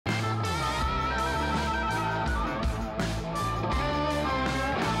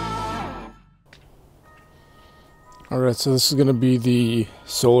Alright, so this is going to be the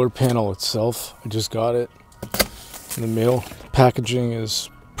solar panel itself. I just got it in the mail. The packaging is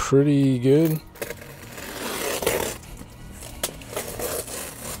pretty good.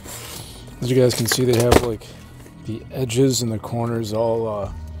 As you guys can see, they have like the edges and the corners all,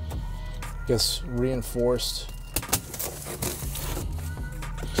 I guess, reinforced.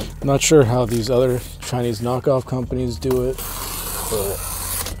 I'm not sure how these other Chinese knockoff companies do it,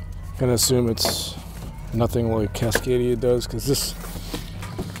 but I'm gonna assume it's nothing like Cascadia does, because this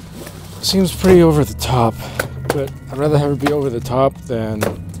seems pretty over the top. But I'd rather have it be over the top than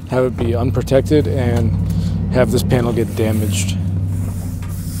have it be unprotected and have this panel get damaged.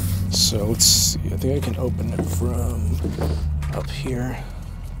 So let's see, I think I can open it from up here.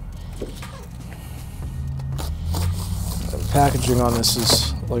 The packaging on this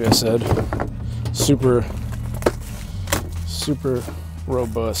is, like I said, super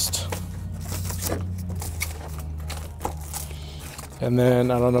robust. And then,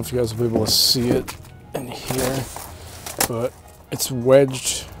 I don't know if you guys will be able to see it in here, but it's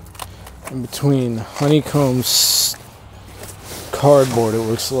wedged in between honeycomb cardboard, it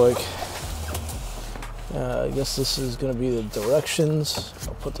looks like. I guess this is going to be the directions.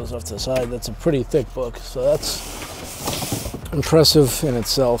 I'll put those off to the side. That's a pretty thick book, so that's impressive in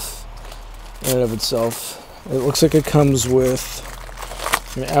itself, in and of itself. It looks like it comes with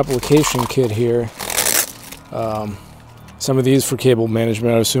an application kit here. Some of these for cable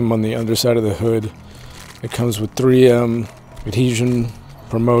management, I assume on the underside of the hood. It comes with 3M adhesion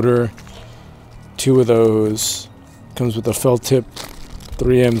promoter, 2 of those. Comes with a felt tip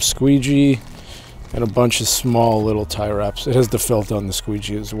 3M squeegee and a bunch of small little tie wraps. It has the felt on the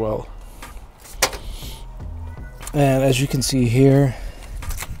squeegee as well. And as you can see here,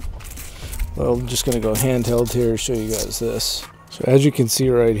 well, I'm just going to go handheld here to show you guys this. So as you can see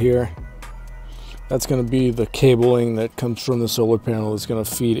right here, that's going to be the cabling that comes from the solar panel that's going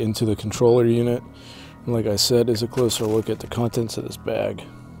to feed into the controller unit. And like I said, is a closer look at the contents of this bag.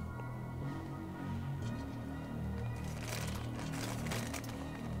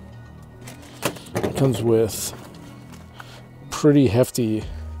 It comes with pretty hefty,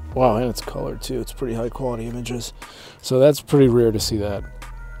 wow, and it's colored too. It's pretty high quality images. So that's pretty rare to see that.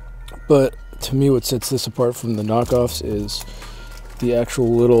 But to me, what sets this apart from the knockoffs is the actual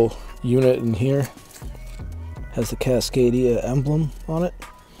little unit in here. Has the Cascadia emblem on it.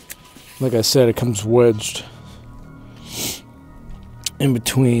 Like I said, it comes wedged in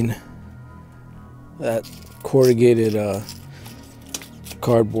between that corrugated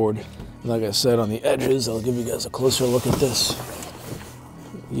cardboard. Like I said, on the edges, I'll give you guys a closer look at this.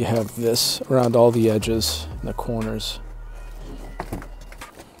 You have this around all the edges and the corners.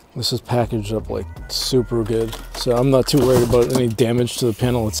 This is packaged up like super good, so I'm not too worried about any damage to the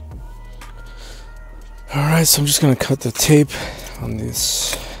panel. Alright, so I'm just going to cut the tape on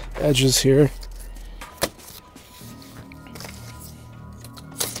these edges here.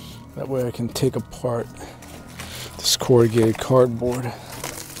 That way I can take apart this corrugated cardboard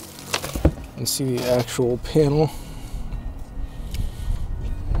and see the actual panel.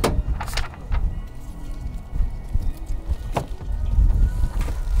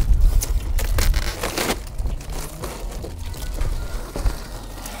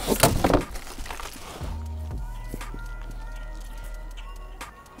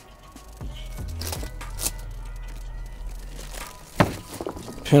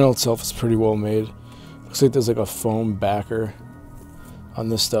 The panel itself is pretty well made. Looks like there's like a foam backer on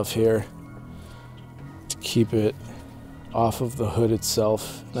this stuff here to keep it off of the hood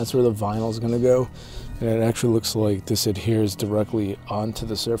itself. That's where the vinyl is going to go, and it actually looks like this adheres directly onto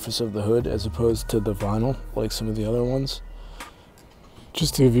the surface of the hood as opposed to the vinyl like some of the other ones.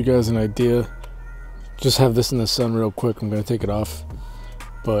 Just to give you guys an idea, just have this in the sun real quick. I'm going to take it off,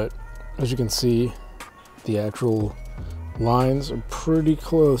 but as you can see, the actual lines are pretty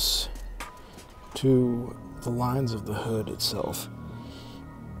close to the lines of the hood itself.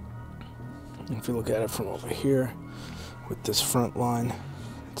 And if you look at it from over here with this front line,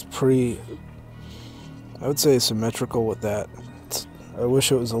 it's pretty, I would say, symmetrical with that. I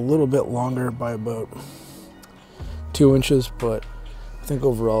wish it was a little bit longer by about 2 inches, but I think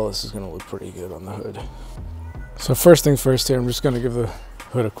overall this is going to look pretty good on the hood. So first things first here, I'm just going to give the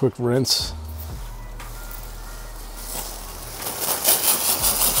hood a quick rinse.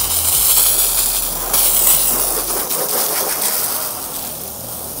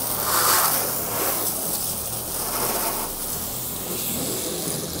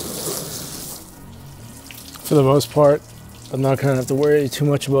 For the most part, I'm not going to have to worry too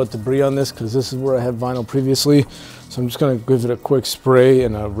much about debris on this because this is where I had vinyl previously. So I'm just going to give it a quick spray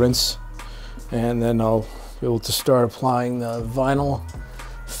and a rinse, and then I'll be able to start applying the vinyl.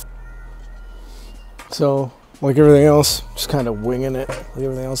 So, like everything else, just kind of winging it, like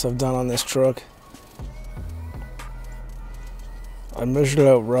everything else I've done on this truck. I measured it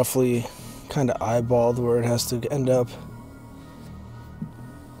out roughly, kind of eyeballed where it has to end up.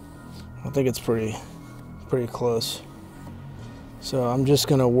 I think it's pretty close. So I'm just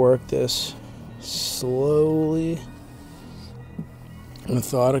gonna work this slowly,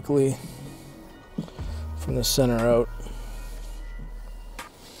 methodically, from the center out.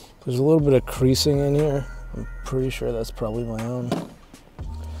 There's a little bit of creasing in here. I'm pretty sure that's probably my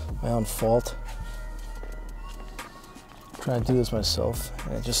own fault. I'm trying to do this myself,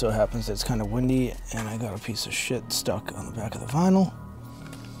 and it just so happens that it's kind of windy, and I got a piece of shit stuck on the back of the vinyl.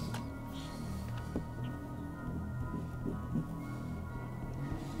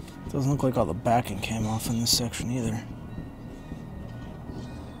 Doesn't look like all the backing came off in this section either.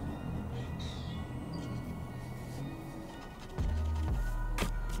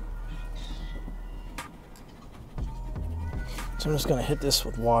 So I'm just gonna hit this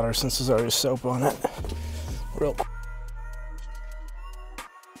with water since there's already soap on it. Real quick.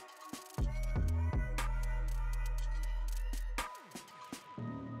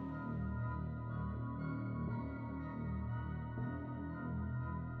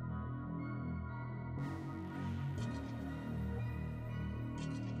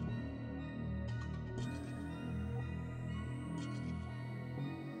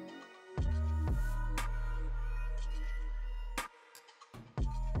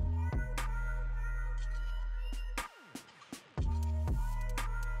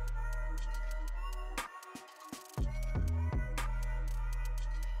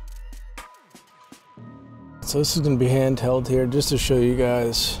 So this is going to be handheld here just to show you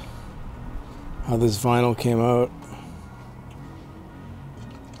guys how this vinyl came out.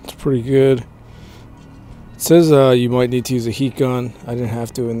 It's pretty good. It says you might need to use a heat gun. I didn't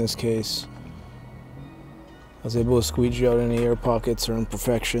have to in this case. I was able to squeegee out any air pockets or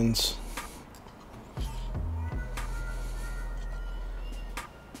imperfections.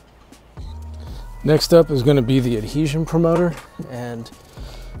 Next up is going to be the adhesion promoter, and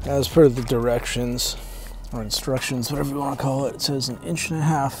as per the directions or instructions, whatever you want to call it, it says 1.5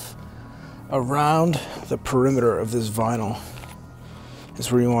 inches around the perimeter of this vinyl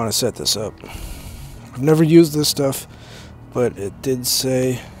is where you want to set this up. I've never used this stuff, but it did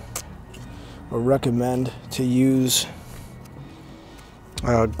say or recommend to use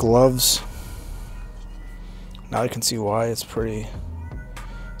gloves. Now I can see why. It's pretty,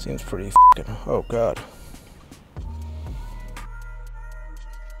 seems pretty f***ing, oh god.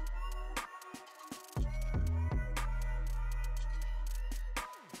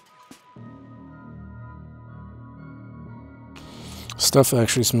 Stuff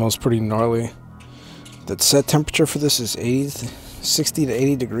actually smells pretty gnarly. The set temperature for this is 60 to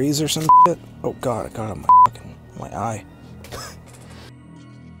 80 degrees or some shit. Oh god, I got it on my eye.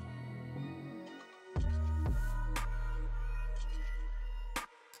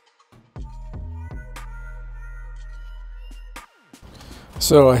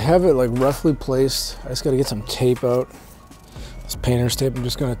 So I have it like roughly placed. I just gotta get some tape out. This painter's tape. I'm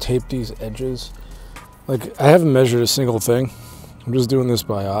just gonna tape these edges. Like, I haven't measured a single thing. I'm just doing this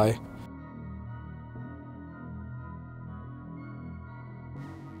by eye.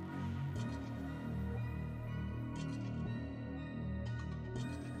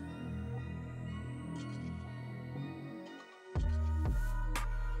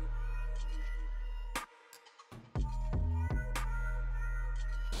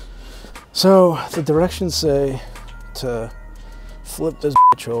 So the directions say to flip this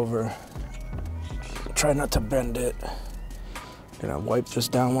bitch over. Try not to bend it. Gonna wipe this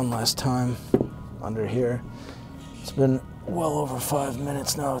down one last time under here. It's been well over 5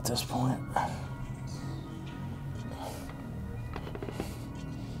 minutes now at this point.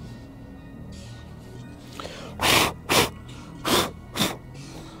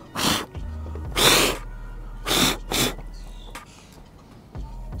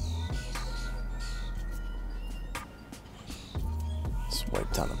 Let's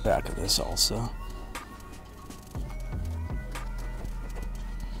wipe down the back of this also.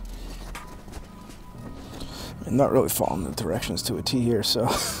 I'm not really following the directions to a T here, so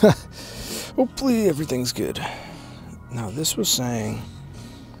hopefully everything's good. Now this was saying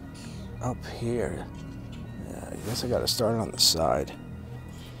up here. Yeah, I guess I gotta start on the side.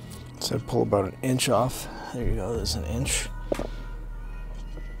 So I pull about 1 inch off. There you go, there's 1 inch.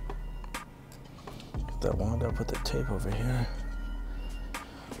 Get that wound up with the tape over here.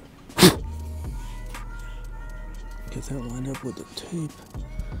 Get that lined up with the tape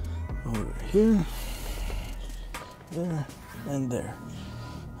over here. there, and there.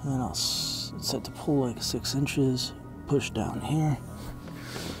 And I'll set to pull like 6 inches, push down here.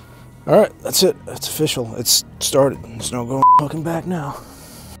 All right, that's it. It's official. It's started. There's no going fucking back now.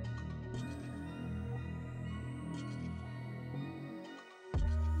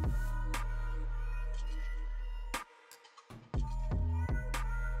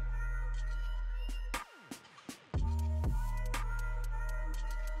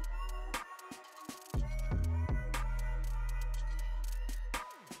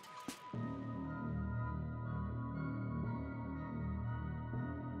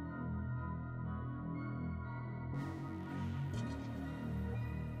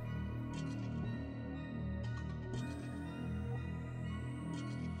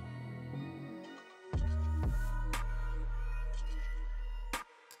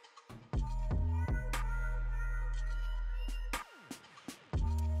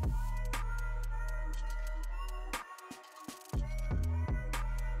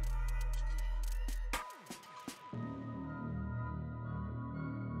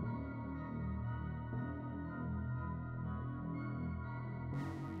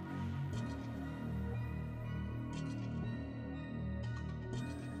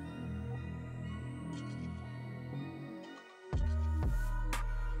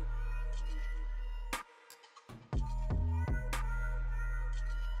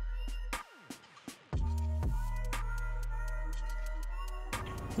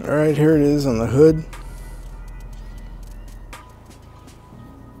 All right, here it is on the hood.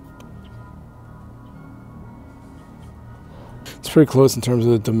 It's pretty close in terms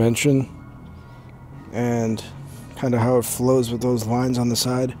of the dimension and kind of how it flows with those lines on the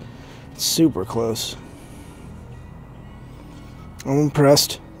side. It's super close. I'm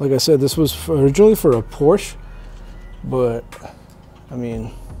impressed. Like I said, this was originally for a Porsche, but I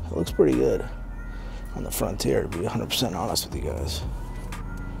mean, it looks pretty good on the Frontier, to be 100% honest with you guys.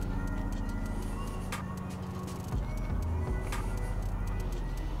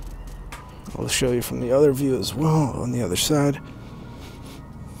 I'll show you from the other view as well on the other side.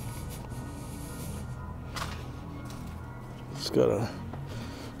 Just gotta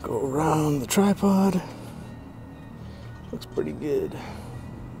go around the tripod. Looks pretty good.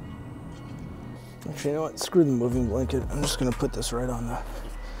 Actually, you know what? Screw the moving blanket. I'm just gonna put this right on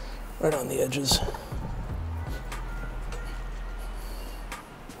the edges.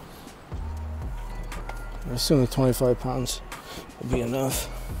 I assume the 25 pounds will be enough.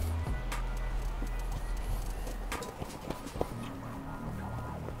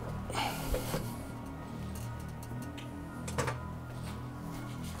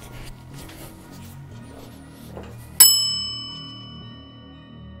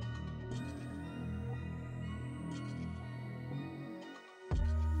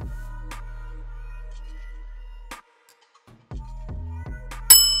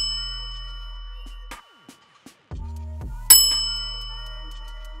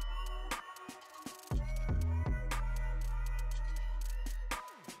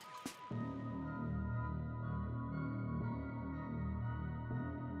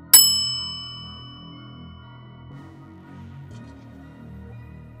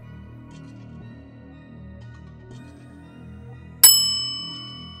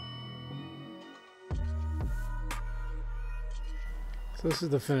 So this is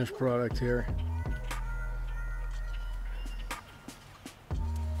the finished product here.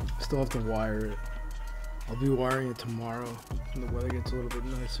 Still have to wire it. I'll be wiring it tomorrow when the weather gets a little bit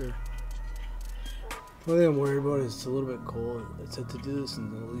nicer. The only thing I'm worried about is it's a little bit cold. It said to do this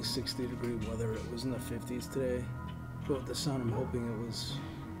in at least 60-degree weather. It was in the 50s today. But with the sun, I'm hoping it was,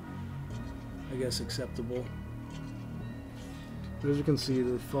 I guess, acceptable. But as you can see,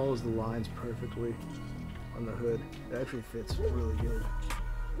 it follows the lines perfectly on the hood. It actually fits really good.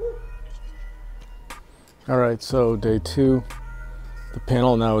 Alright, so day 2. The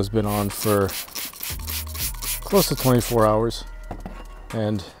panel now has been on for close to 24 hours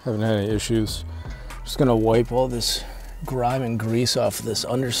and haven't had any issues. Just gonna wipe all this grime and grease off of this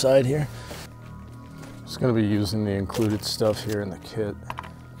underside here. Just gonna be using the included stuff here in the kit.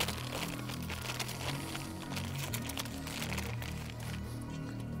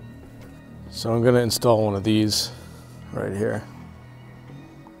 So I'm gonna install one of these right here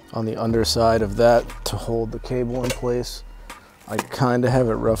on the underside of that to hold the cable in place. I kind of have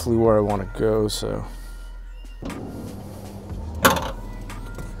it roughly where I want to go, so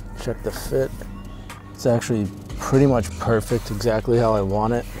check the fit. It's actually pretty much perfect, exactly how I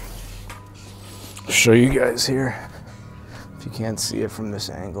want it. I'll show you guys here if you can't see it from this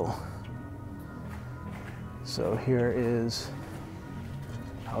angle. So here is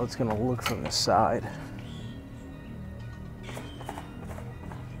how it's gonna look from the side.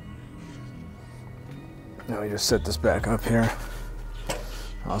 Now we just set this back up here.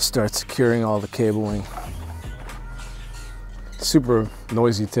 I'll start securing all the cabling. It's super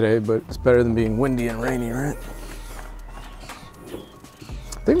noisy today, but it's better than being windy and rainy, right?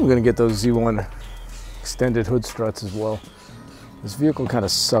 I think I'm gonna get those Z1 extended hood struts as well. This vehicle kind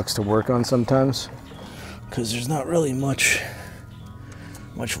of sucks to work on sometimes because there's not really much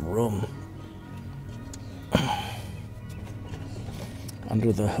room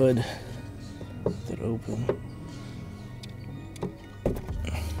under the hood that open.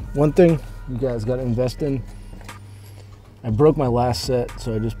 One thing you guys got to invest in. I broke my last set,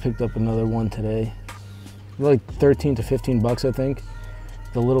 so I just picked up another one today. Like 13 to 15 bucks, I think.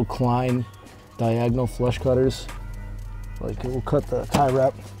 The little Klein diagonal flush cutters. Like, it will cut the tie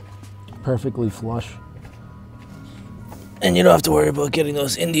wrap perfectly flush. And you don't have to worry about getting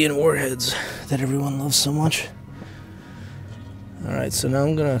those Indian warheads that everyone loves so much. All right, so now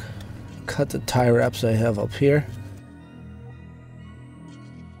I'm gonna cut the tie wraps I have up here.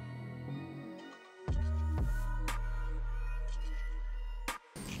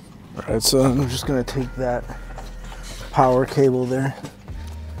 All right, so I'm just gonna take that power cable there,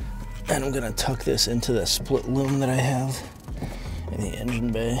 and I'm gonna tuck this into the split loom that I have in the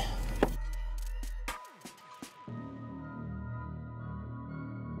engine bay.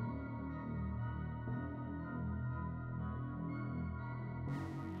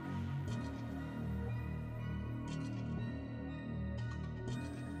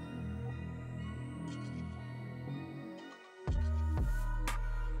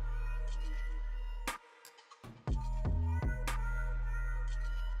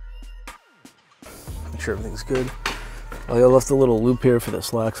 Make sure everything's good. I left a little loop here for the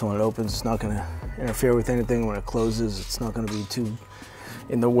slack, so when it opens, it's not going to interfere with anything. When it closes, it's not going to be too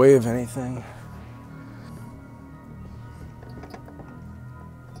in the way of anything.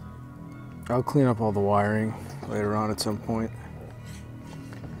 I'll clean up all the wiring later on at some point.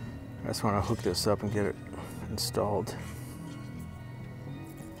 I just want to hook this up and get it installed.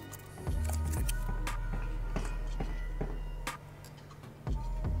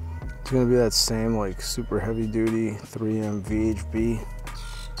 It's going to be that same like super heavy duty 3M VHB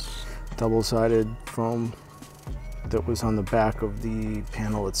double-sided foam that was on the back of the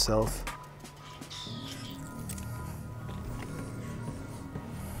panel itself.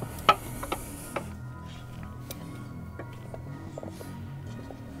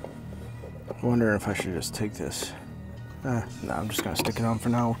 I'm wondering if I should just take this. No, I'm just going to stick it on for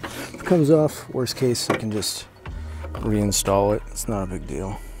now. If it comes off, worst case, I can just reinstall it. It's not a big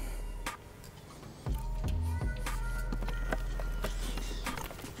deal.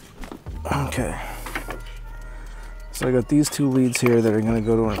 Okay, so I got these two leads here that are going to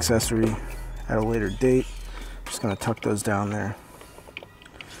go to an accessory at a later date. Just going to tuck those down there.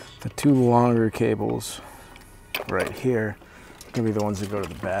 The two longer cables right here are going to be the ones that go to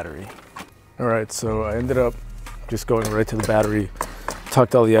the battery. All right, so I ended up just going right to the battery.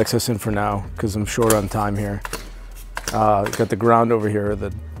 Tucked all the excess in for now because I'm short on time here. Got the ground over here,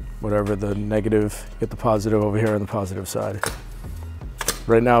 the negative, get the positive over here on the positive side.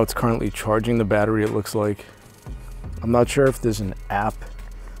 Right now it's currently charging the battery, it looks like. I'm not sure if there's an app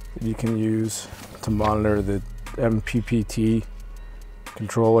that you can use to monitor the MPPT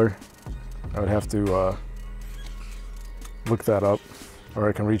controller. I would have to look that up, or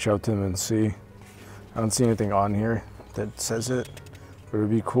I can reach out to them and see. I don't see anything on here that says it, but it would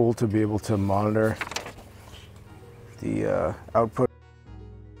be cool to be able to monitor the output.